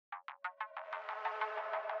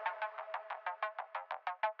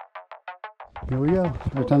Here we go.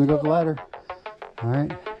 It's time to go up the ladder. All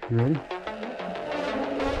right, you ready?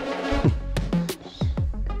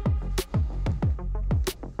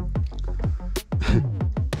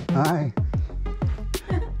 Hi.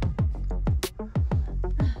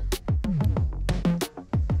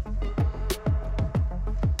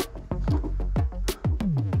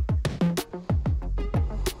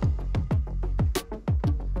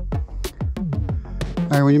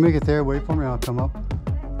 All right, when you make it there, wait for me, I'll come up.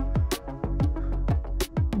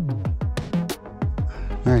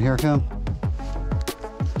 All right, here I come.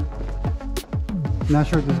 Not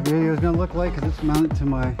sure what this video is gonna look like because it's mounted to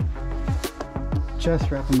my chest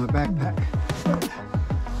strap on my backpack.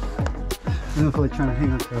 I don't feel like trying to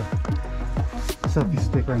hang on to a selfie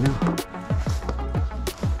stick right now.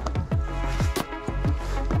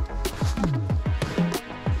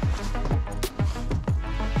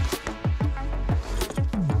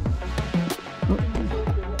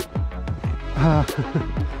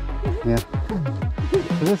 Yeah.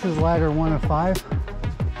 So this is ladder 1 of 5.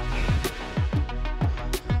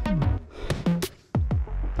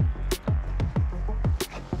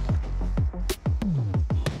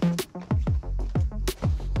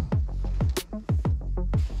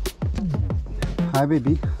 Hi,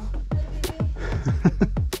 baby.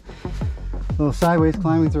 A little sideways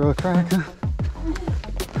climbing through a crack, huh?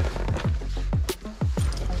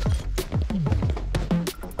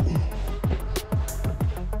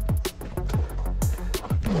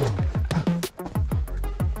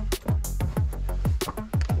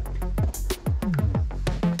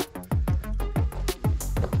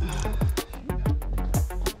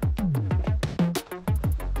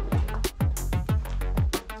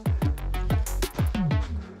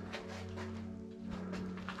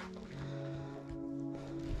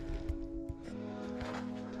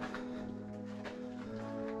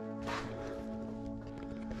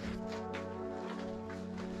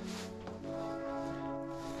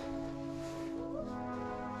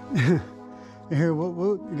 Here,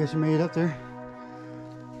 what? I guess you made it up there.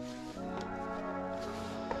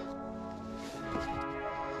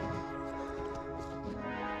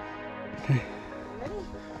 Okay. Ready?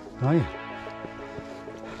 Oh yeah.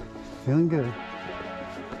 Feeling good.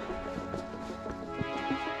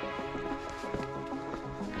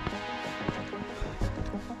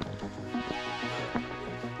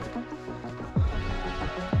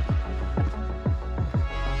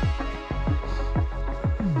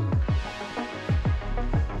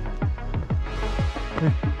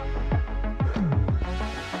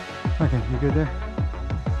 Okay, you good there?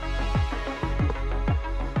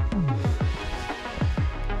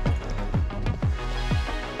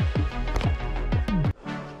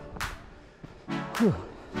 Whew.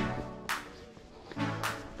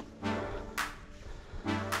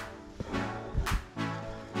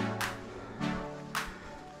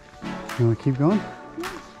 You want to keep going? Yeah.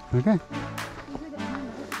 Okay.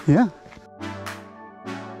 Yeah.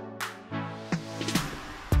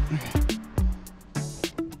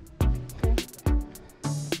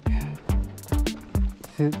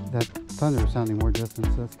 See, that thunder is sounding more distant,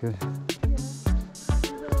 so that's good.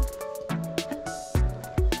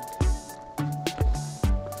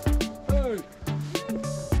 Hey.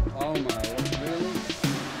 Oh my, really?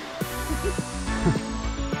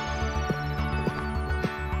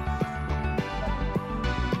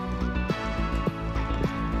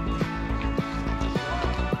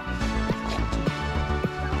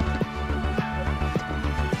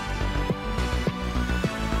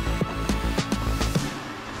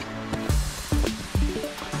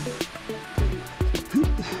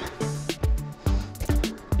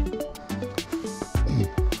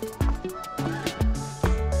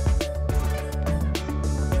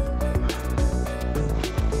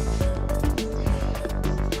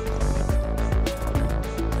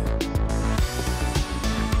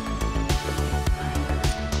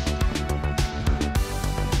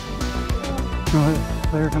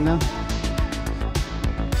 Let her come down.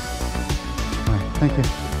 All right, thank you.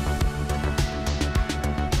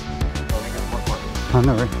 I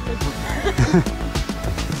know, right?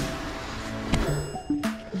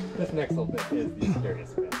 This next little bit is the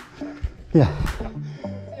scariest bit. Yeah.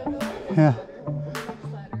 Yeah.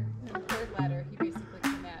 Third ladder, he basically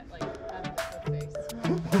came at like out of his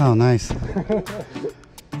face. Oh, nice.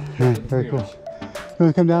 Yeah, very cool. You want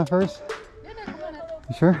to come down first? Yeah, no, come on up.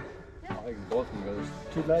 You sure? I think both of them go. There's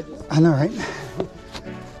 2 ledges. I know, right?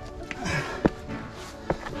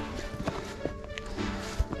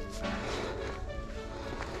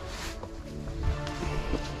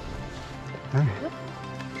 All right.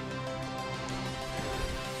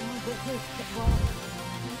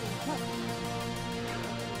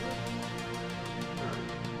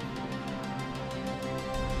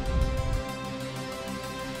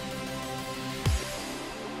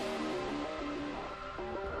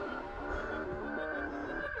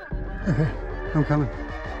 Okay, I'm coming.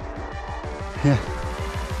 Yeah.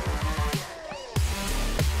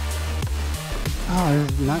 Oh,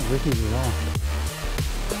 this is not rickety at all.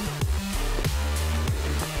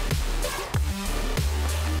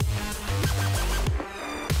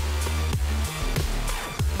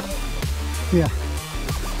 Yeah.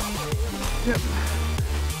 Yep.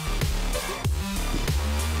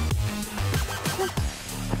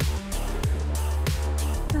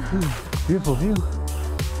 Beautiful view.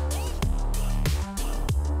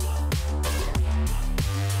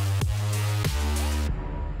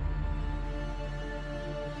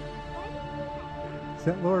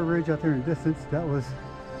 That lower ridge out there in the distance, that was,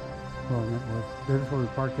 well, that was, that's where we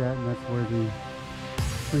parked at, and that's where the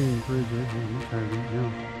Queen Bridge is. I'm trying to get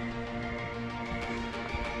now.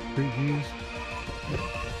 Great views.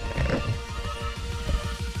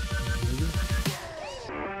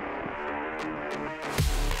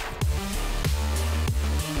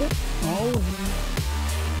 Oh,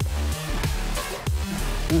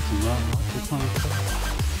 there's some rocks to climb.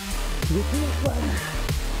 Get to the ladder.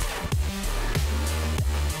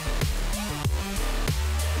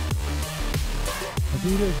 I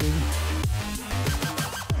think it is, baby.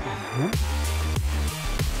 Yep.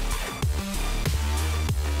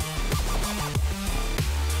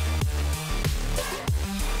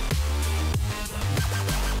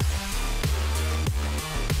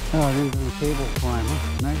 Oh, these are the cable climb, huh?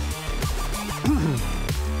 Nice.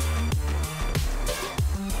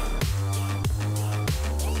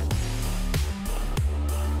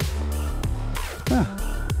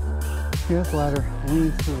 See, this ladder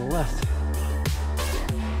leans to the left.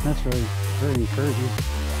 That's really very encouraging,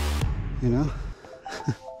 you know?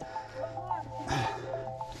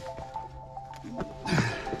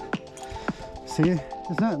 See,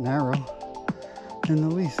 it's not narrow in the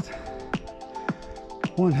least.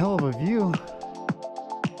 One hell of a view.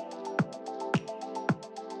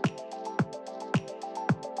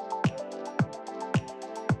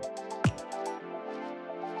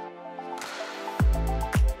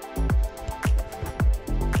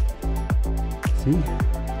 See?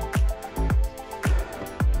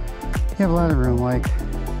 You have a lot of room, like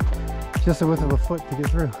just the width of a foot to get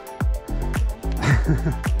through.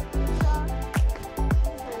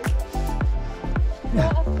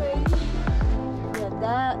 Yeah,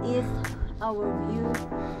 that is our view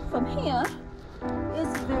from here.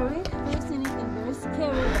 It's very scenic and very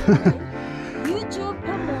scary. Okay? YouTube,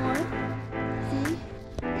 come on. See?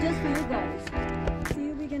 Just for you guys. See,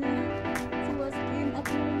 we're gonna see what's in up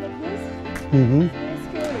here like this. Mm-hmm. It's very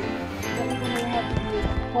scary. But we're gonna have to be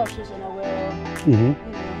cautious and aware, Mm-hmm.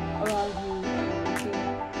 you know, around you. Okay?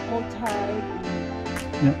 Hold tight.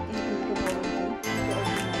 Yep.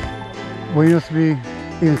 And Well, you know, it's to be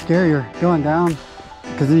even scarier going down,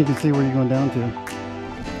 because then you can see where you're going down to.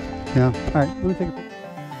 Yeah. All right, let me take a picture.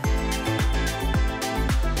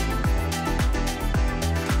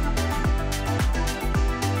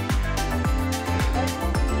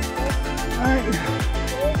 All right.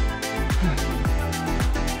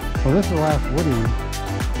 Well, this is the last woody one.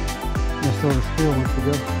 There's still the steel ones to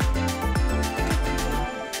go.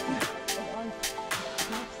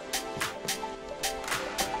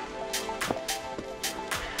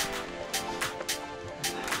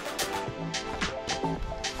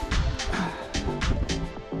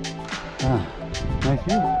 Nice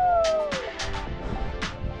view.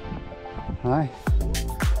 Hi.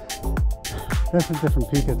 That's a different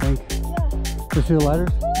peak, I think. Yeah. You see the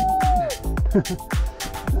ladders?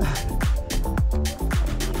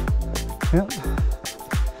 Yep.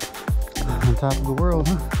 On top of the world,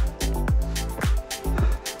 huh?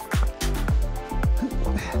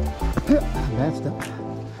 Bad step.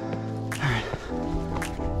 Alright.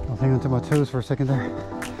 I'll hang onto my toes for a second there.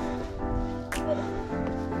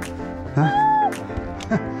 Huh?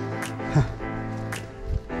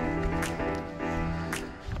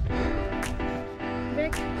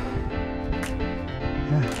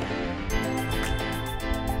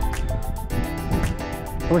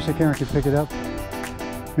 I wish the camera could pick it up. I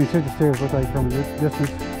mean, should the stairs look like from this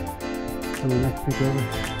distance from the next peak over.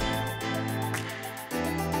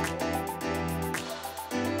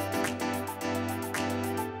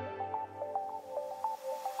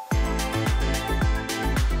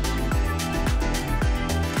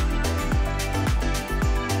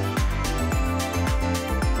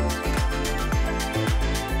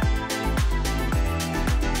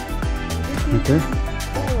 Right there.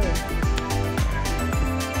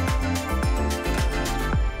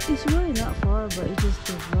 It's really not far. far, but it just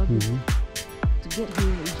feels rugged. To get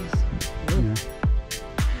here, it just. Yeah.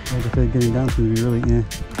 Like I said, getting down to be really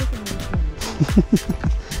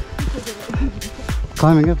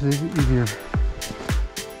Climbing up is easier.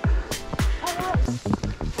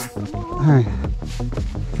 Alright.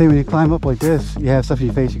 See, when you climb up like this, you have stuff in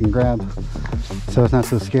your face you can grab. So it's not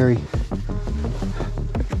so scary.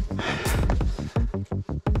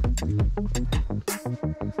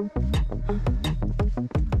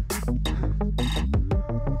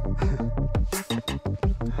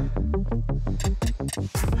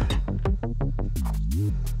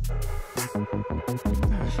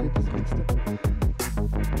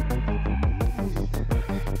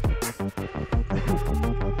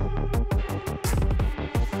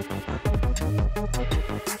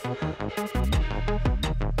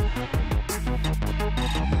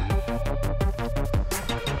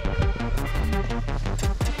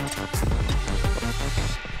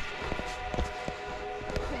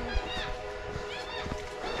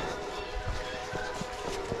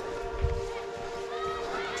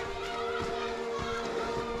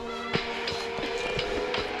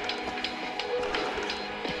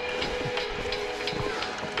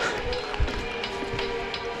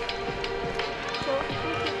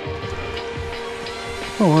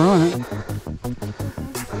 Oh, we're on it.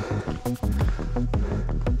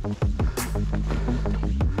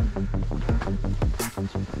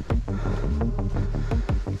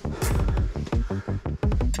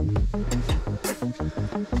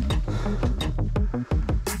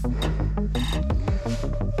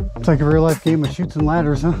 It's like a real life game of chutes and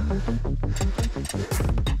ladders, huh?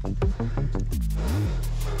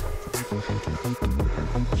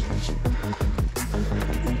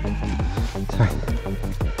 Sorry.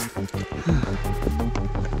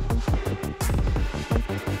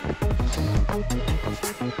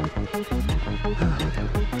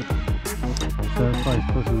 So that's probably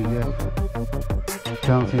supposed to be good. I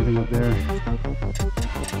don't see anything up there.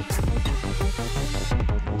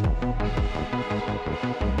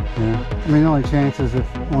 Yeah. I mean, the only chance is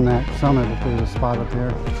if on that summit, if there's a spot up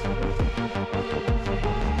there.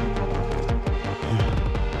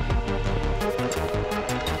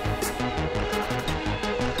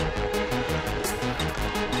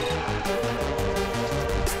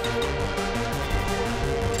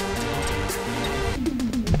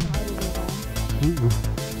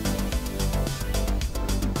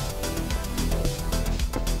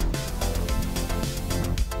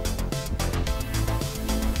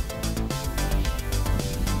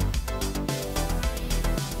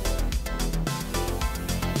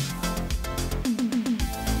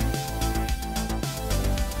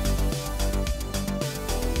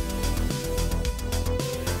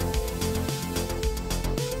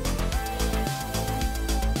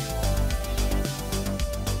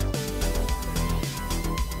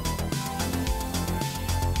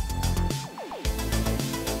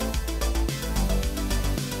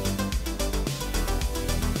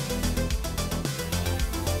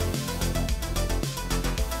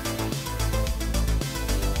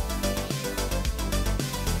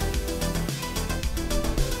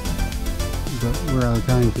 But we're out of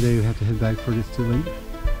time today. We have to head back before it gets too late.